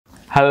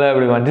Hello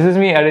everyone, this is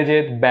me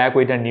Arijit back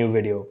with a new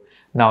video.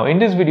 Now in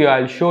this video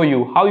I'll show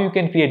you how you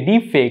can create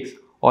deepfakes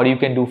or you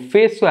can do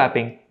face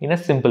swapping in a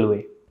simple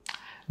way.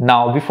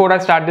 Now before I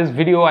start this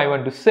video, I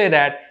want to say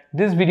that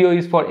this video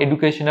is for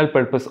educational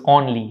purpose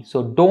only,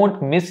 so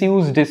don't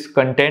misuse this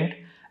content,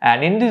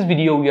 and in this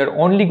video we are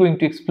only going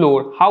to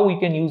explore how we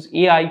can use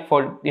AI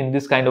in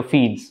this kind of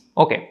fields.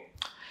 Okay.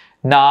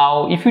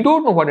 Now if you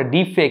don't know what a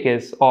deepfake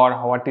is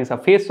or what is a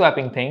face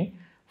swapping thing,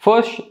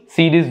 first,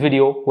 see this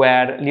video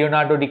where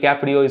Leonardo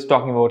DiCaprio is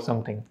talking about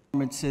something.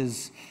 It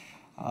says,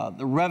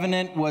 The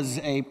Revenant was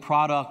a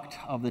product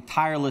of the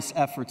tireless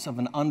efforts of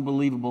an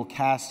unbelievable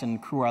cast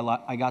and crew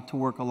I got to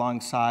work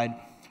alongside.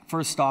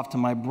 First off, to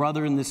my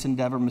brother in this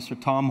endeavor, Mr.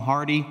 Tom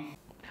Hardy.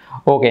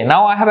 Okay,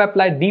 now I have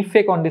applied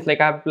deepfake on this,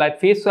 like I have applied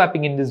face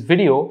swapping in this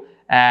video,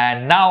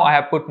 and now I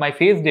have put my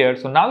face there.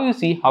 So now you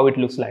see how it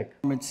looks like.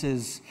 It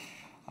says,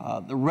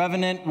 The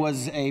Revenant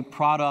was a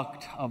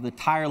product of the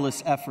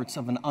tireless efforts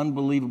of an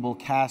unbelievable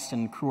cast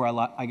and crew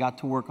I got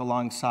to work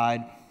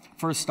alongside.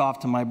 First off,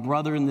 to my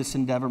brother in this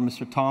endeavor,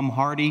 Mr. Tom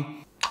Hardy.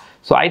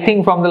 So I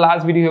think from the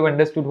last video you have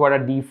understood what a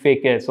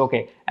deepfake is,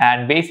 okay?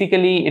 And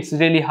basically it's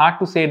really hard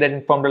to say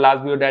that from the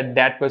last video that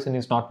that person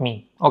is not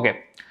me,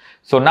 okay?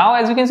 So now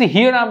as you can see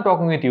here I'm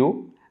talking with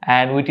you,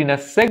 and within a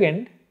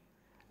second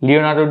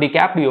Leonardo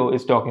DiCaprio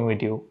is talking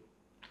with you.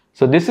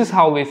 So this is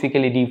how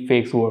basically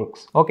deepfakes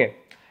works, okay?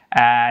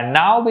 And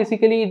now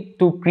basically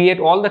to create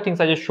all the things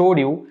I just showed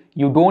you,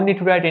 you don't need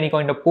to write any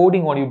kind of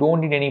coding or you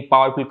don't need any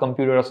powerful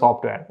computer or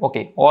software.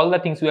 Okay, all the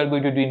things we are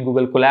going to do in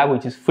Google Colab,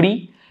 which is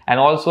free, and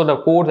also the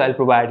codes I'll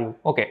provide you.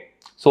 Okay,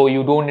 so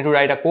you don't need to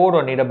write a code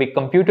or need a big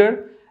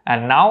computer.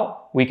 And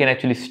now we can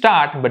actually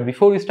start, but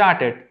before we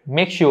start it,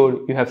 make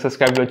sure you have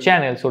subscribed to our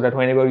channel so that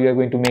whenever we are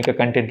going to make a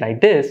content like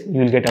this,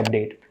 you will get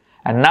updated.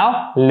 And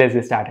now let's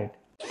get started.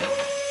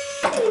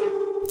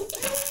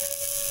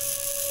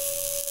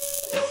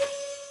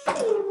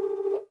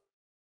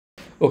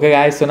 Okay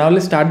guys, so now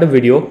let's start the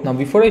video. Now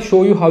before I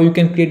show you how you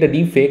can create a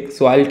deepfake,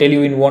 so I'll tell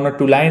you in 1 or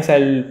 2 lines,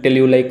 I'll tell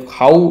you like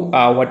how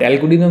what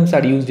algorithms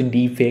are used in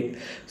deepfake.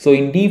 So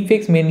in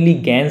deepfakes mainly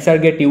GANs are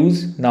get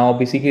used. Now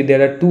basically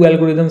there are 2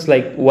 algorithms,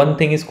 like one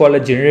thing is called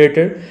a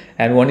generator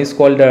and one is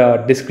called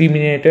a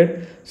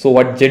discriminator. So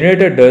what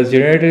generator does,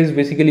 generator is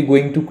basically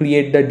going to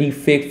create the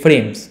deepfake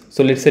frames.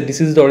 So let's say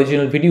this is the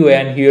original video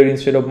and here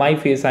instead of my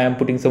face I am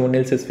putting someone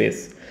else's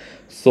face.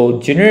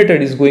 So generator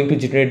is going to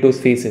generate those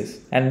faces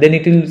and then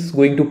it is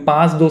going to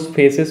pass those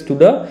faces to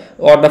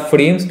the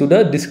frames to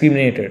the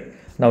discriminator.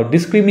 Now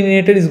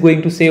discriminator is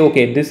going to say,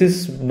 okay, this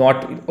is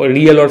not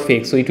real or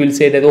fake. So it will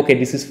say that, okay,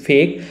 this is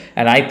fake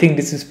and I think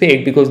this is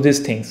fake because these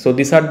things. So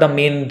these are the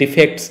main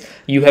defects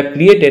you have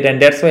created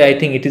and that's why I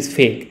think it is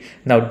fake.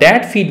 Now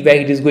that feedback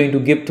it is going to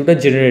give to the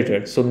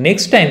generator. So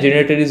next time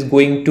generator is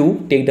going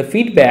to take the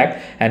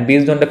feedback and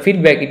based on the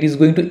feedback it is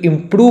going to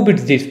improve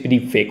its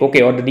deepfake,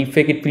 okay, or the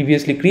deepfake it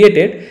previously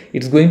created,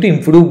 it's going to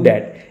improve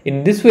that.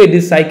 In this way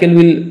this cycle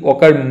will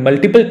occur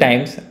multiple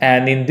times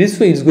and in this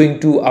way it's going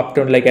to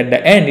upturn, like at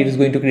the end it is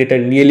going to create a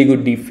really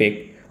good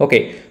deepfake.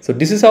 Okay, so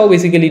this is how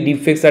basically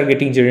deepfakes are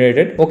getting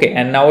generated. Okay,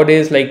 and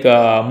nowadays like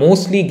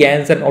mostly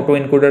GANs and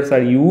autoencoders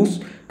are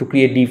used to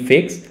create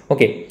deepfakes.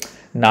 Okay,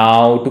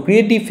 now to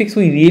create deepfakes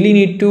we really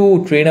need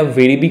to train a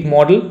very big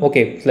model.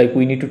 Okay, it's like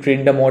we need to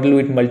train the model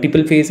with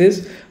multiple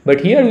faces, but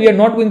here we are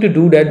not going to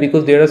do that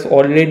because there is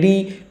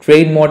already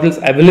trained models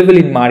available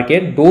in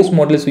market. Those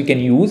models we can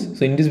use.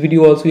 So in this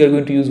video also we are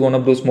going to use one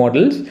of those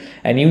models,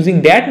 and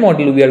using that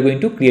model we are going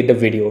to create the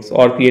videos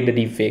or create the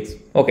deepfakes.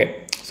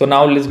 Okay, so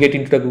now let's get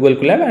into the Google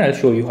Colab and I'll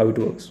show you how it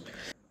works.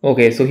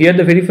 Okay, so here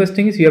the very first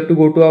thing is you have to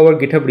go to our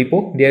GitHub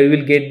repo. There you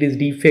will get this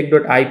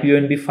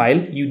deepfake.ipynb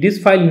file.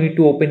 This file you need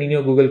to open in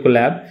your Google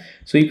Colab.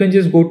 So you can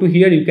just go to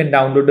here, you can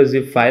download the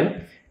zip file.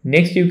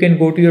 Next you can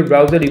go to your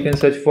browser, you can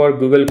search for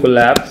Google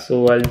Colab.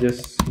 So I'll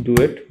just do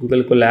it,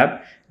 Google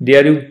Colab.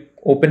 There you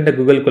open the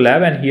Google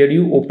Colab and here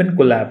you open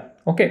Colab.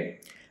 Okay,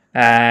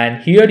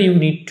 and here you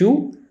need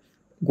to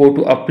go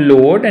to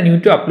upload and you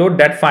need to upload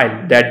that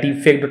file, that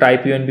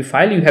deepfake.ipynb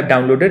file you have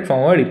downloaded from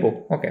our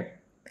repo. Okay.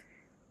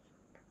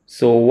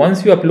 So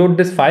once you upload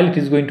this file, it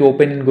is going to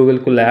open in Google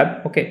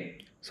Colab. Okay,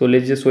 so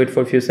let's just wait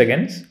for a few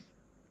seconds.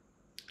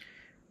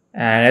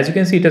 And as you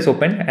can see, it has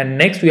opened. And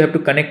next we have to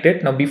connect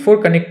it. Now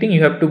before connecting,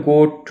 you have to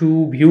go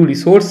to view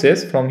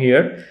resources from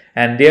here.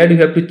 And there you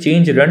have to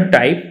change run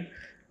type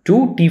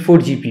to T4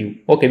 GPU.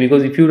 Okay,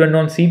 because if you run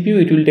on CPU,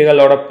 it will take a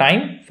lot of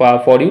time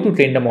for you to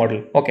train the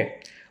model. Okay,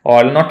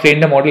 or not train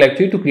the model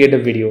actually, to create the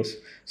videos.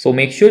 So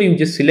make sure you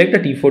just select the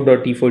T4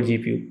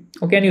 GPU.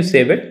 Okay, and you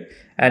save it.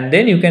 And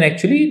then you can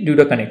actually do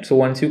the connect. So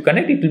once you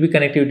connect, it will be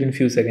connected within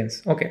few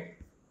seconds. Okay.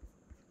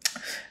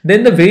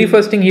 Then the very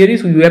first thing here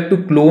is you have to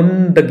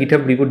clone the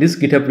GitHub repo, this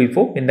GitHub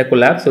repo in the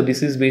Colab. So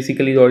this is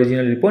basically the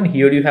original repo and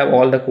here you have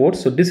all the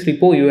codes. So this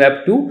repo you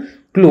have to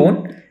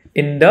clone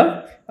in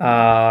the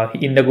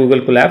in the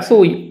Google Colab.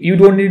 So you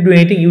don't need to do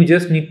anything. You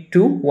just need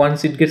to,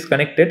 once it gets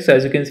connected, so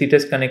as you can see it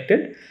is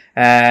connected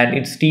and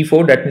it's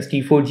T4, that means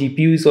T4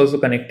 GPU is also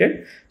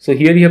connected. So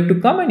here you have to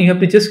come and you have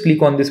to just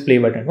click on this play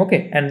button.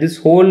 Okay, and this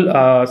whole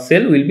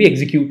cell will be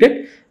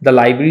executed. The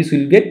libraries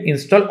will get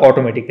installed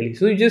automatically.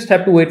 So you just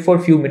have to wait for a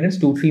few minutes,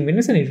 2-3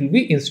 minutes, and it will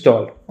be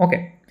installed.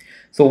 Okay.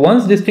 So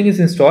once this thing is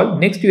installed,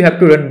 next you have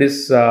to run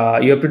this,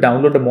 you have to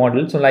download the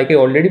model. So like I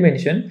already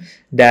mentioned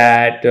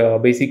that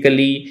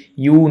basically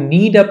you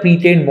need a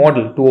pre-trained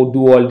model to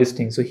do all these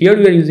things. So here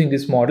we are using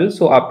this model.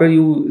 So after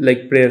you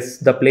like press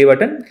the play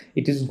button,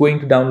 it is going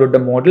to download the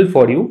model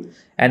for you.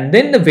 And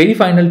then the very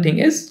final thing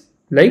is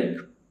like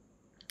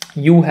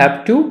you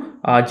have to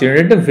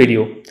generate the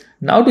video.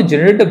 Now to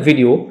generate the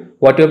video,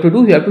 what you have to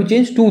do, you have to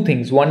change two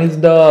things. One is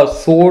the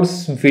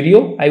source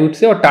video, I would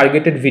say, or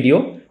targeted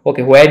video.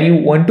 Okay, where you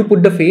want to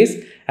put the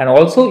face, and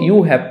also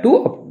you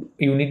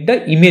need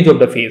the image of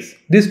the face.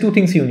 These two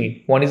things you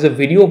need. One is a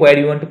video where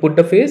you want to put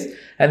the face,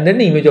 and then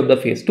the image of the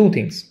face. Two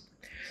things.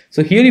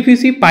 So here if you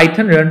see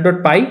Python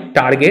run.py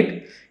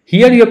target,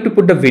 here you have to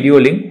put the video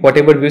link,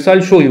 whatever video. So I'll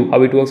show you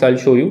how it works. I'll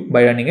show you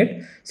by running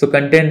it. So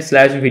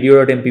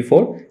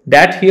content/video.mp4.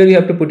 That here you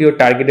have to put your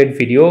targeted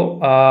video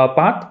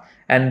path,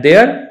 and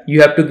there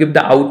you have to give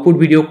the output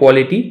video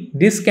quality.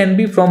 This can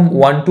be from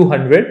 1 to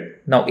 100.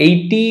 Now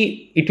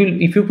 80, it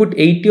will, if you put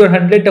 80 or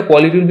 100, the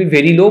quality will be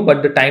very low,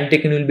 but the time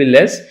taken will be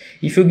less.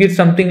 If you give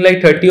something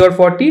like 30 or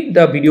 40,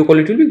 the video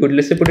quality will be good.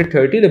 Let's say put it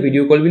 30, the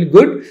video quality will be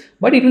good,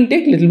 but it will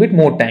take a little bit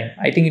more time.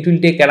 I think it will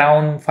take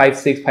around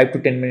 5 to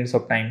 10 minutes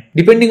of time,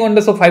 depending on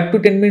the, so 5 to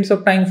 10 minutes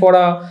of time for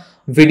a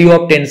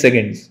video of 10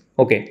 seconds.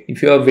 Okay,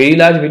 if you have a very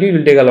large video, it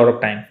will take a lot of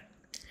time.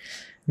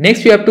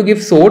 Next, you have to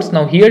give source.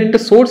 Now here in the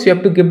source, you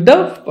have to give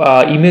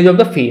the image of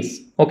the face.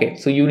 Okay,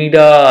 so you need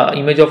a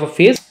image of a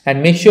face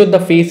and make sure the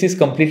face is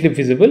completely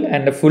visible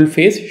and the full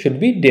face should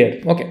be there.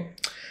 Okay,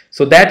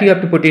 so that you have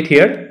to put it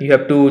here. You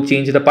have to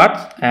change the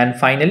path, and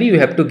finally you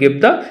have to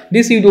give the,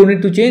 this you don't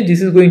need to change.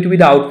 This is going to be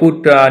the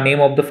output name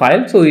of the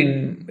file. So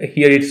in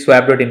here it's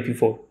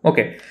swap.mp4.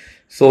 Okay,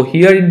 so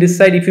here in this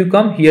side, if you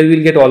come here, you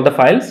will get all the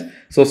files.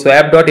 So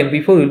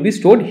swap.mp4 will be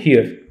stored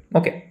here.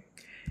 Okay,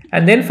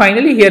 and then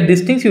finally here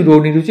these things you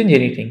don't need to change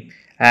anything.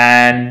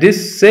 And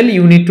this cell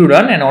you need to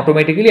run, and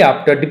automatically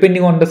after,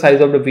 depending on the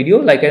size of the video,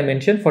 like I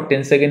mentioned, for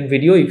 10-second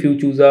video, if you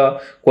choose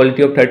a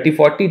quality of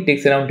 30-40, it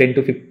takes around 10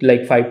 to 50,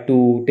 like 5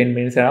 to 10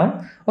 minutes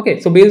around. Okay,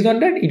 so based on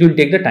that, it will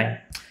take the time.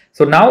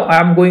 So now I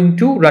am going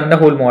to run the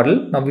whole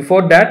model. Now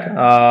before that,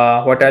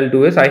 what I'll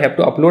do is I have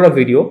to upload a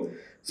video.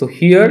 So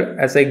here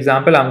as an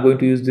example, I'm going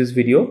to use this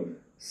video.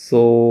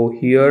 So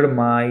here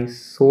my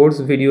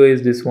source video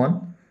is this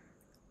one.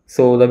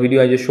 So the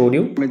video I just showed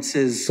you.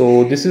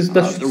 So this is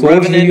the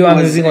source video I'm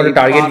using, or the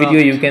target video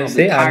you can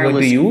say I'm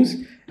going to use,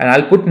 and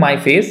I'll put my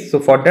face. So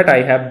for that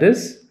I have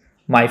this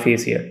my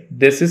face here.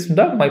 This is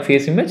the my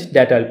face image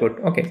that I'll put.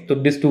 Okay, so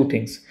these two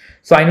things.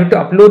 So I need to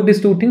upload these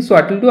two things. So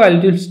what I'll do,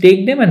 I'll just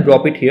take them and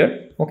drop it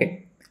here.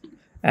 Okay,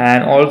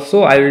 and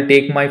also I will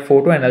take my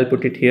photo and I'll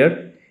put it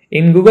here.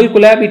 In Google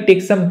Colab, it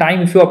takes some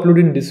time if you upload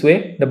it in this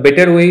way. The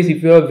better way is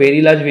if you have a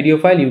very large video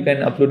file, you can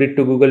upload it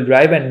to Google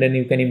Drive and then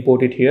you can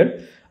import it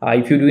here.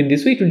 If you do in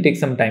this way, it will take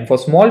some time. For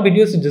small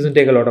videos, it doesn't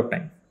take a lot of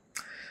time.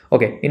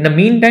 Okay, in the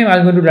meantime,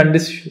 I'm going to run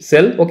this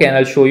cell. Okay, and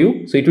I'll show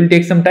you. So it will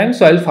take some time.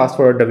 So I'll fast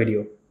forward the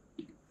video.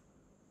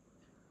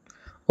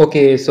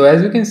 Okay, so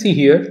as you can see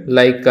here,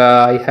 like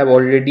I have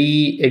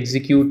already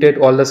executed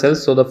all the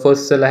cells. So the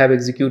first cell I have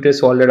executed,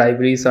 so all the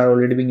libraries are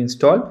already being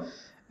installed.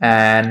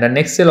 And the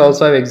next cell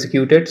also I've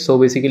executed. So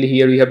basically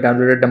here we have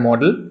downloaded the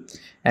model,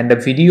 and the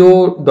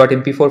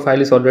video.mp4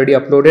 file is already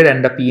uploaded,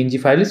 and the png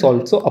file is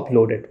also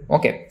uploaded.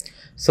 Okay,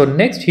 so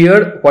next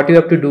here what you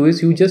have to do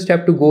is you just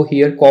have to go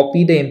here,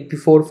 copy the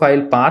mp4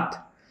 file path,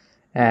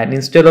 and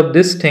instead of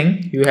this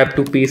thing you have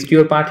to paste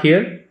your path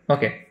here.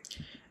 Okay,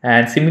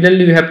 and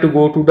similarly you have to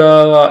go to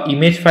the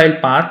image file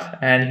path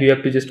and you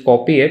have to just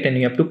copy it and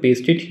you have to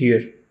paste it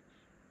here.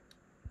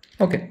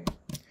 Okay,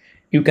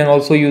 you can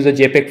also use a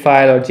JPEG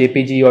file or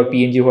JPG or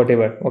PNG,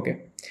 whatever.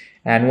 Okay,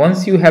 and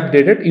once you have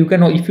did it, you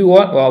can, if you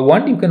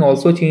want, you can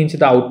also change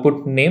the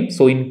output name.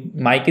 So in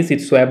my case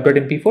it's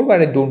swap.mp4,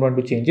 but I don't want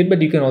to change it,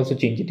 but you can also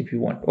change it if you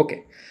want.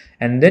 Okay,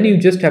 and then you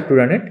just have to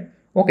run it.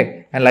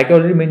 Okay, and like I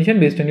already mentioned,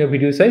 based on your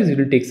video size, it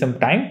will take some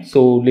time.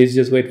 So let's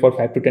just wait for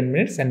 5 to 10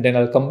 minutes and then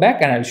I'll come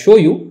back and I'll show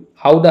you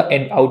how the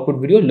end output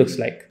video looks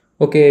like.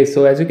 Okay,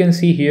 so as you can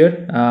see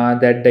here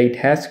that it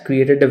has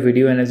created a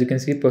video, and as you can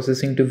see,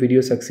 processing to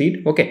video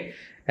succeed. Okay,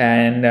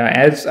 and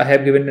as I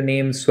have given the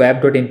name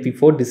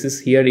swap.mp4, this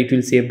is here, it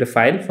will save the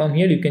file. From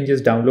here you can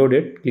just download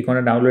it, click on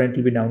a download and it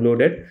will be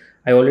downloaded.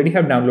 I already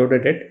have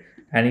downloaded it,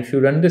 and if you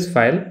run this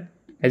file,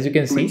 as you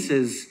can see,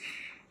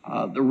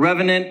 The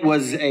Revenant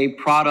was a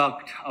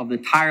product of the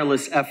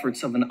tireless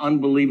efforts of an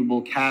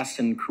unbelievable cast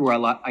and crew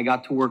I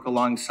got to work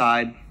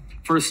alongside.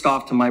 First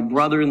off, to my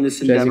brother in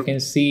this endeavor. As you can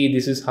see,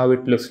 this is how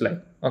it looks like.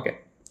 Okay,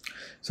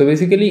 so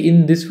basically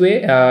in this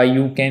way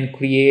you can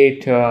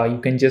create, you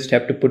can just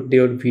have to put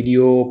your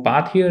video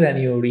path here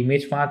and your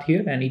image path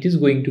here, and it is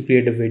going to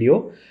create a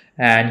video.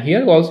 And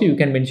here also you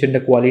can mention the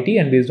quality,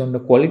 and based on the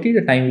quality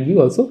the time will be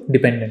also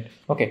dependent.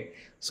 Okay,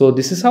 so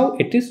this is how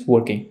it is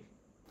working.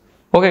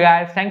 Okay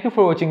guys, thank you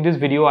for watching this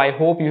video. I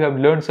hope you have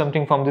learned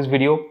something from this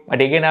video.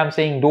 But again, I'm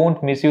saying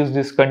don't misuse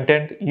this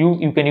content.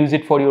 You can use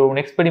it for your own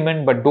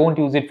experiment, but don't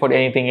use it for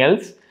anything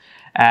else.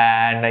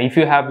 And if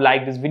you have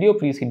liked this video,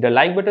 please hit the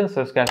like button,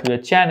 subscribe to the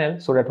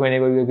channel so that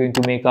whenever we are going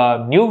to make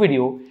a new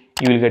video,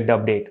 you will get the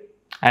update.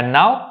 And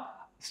now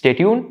stay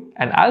tuned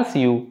and I'll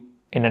see you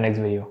in the next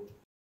video.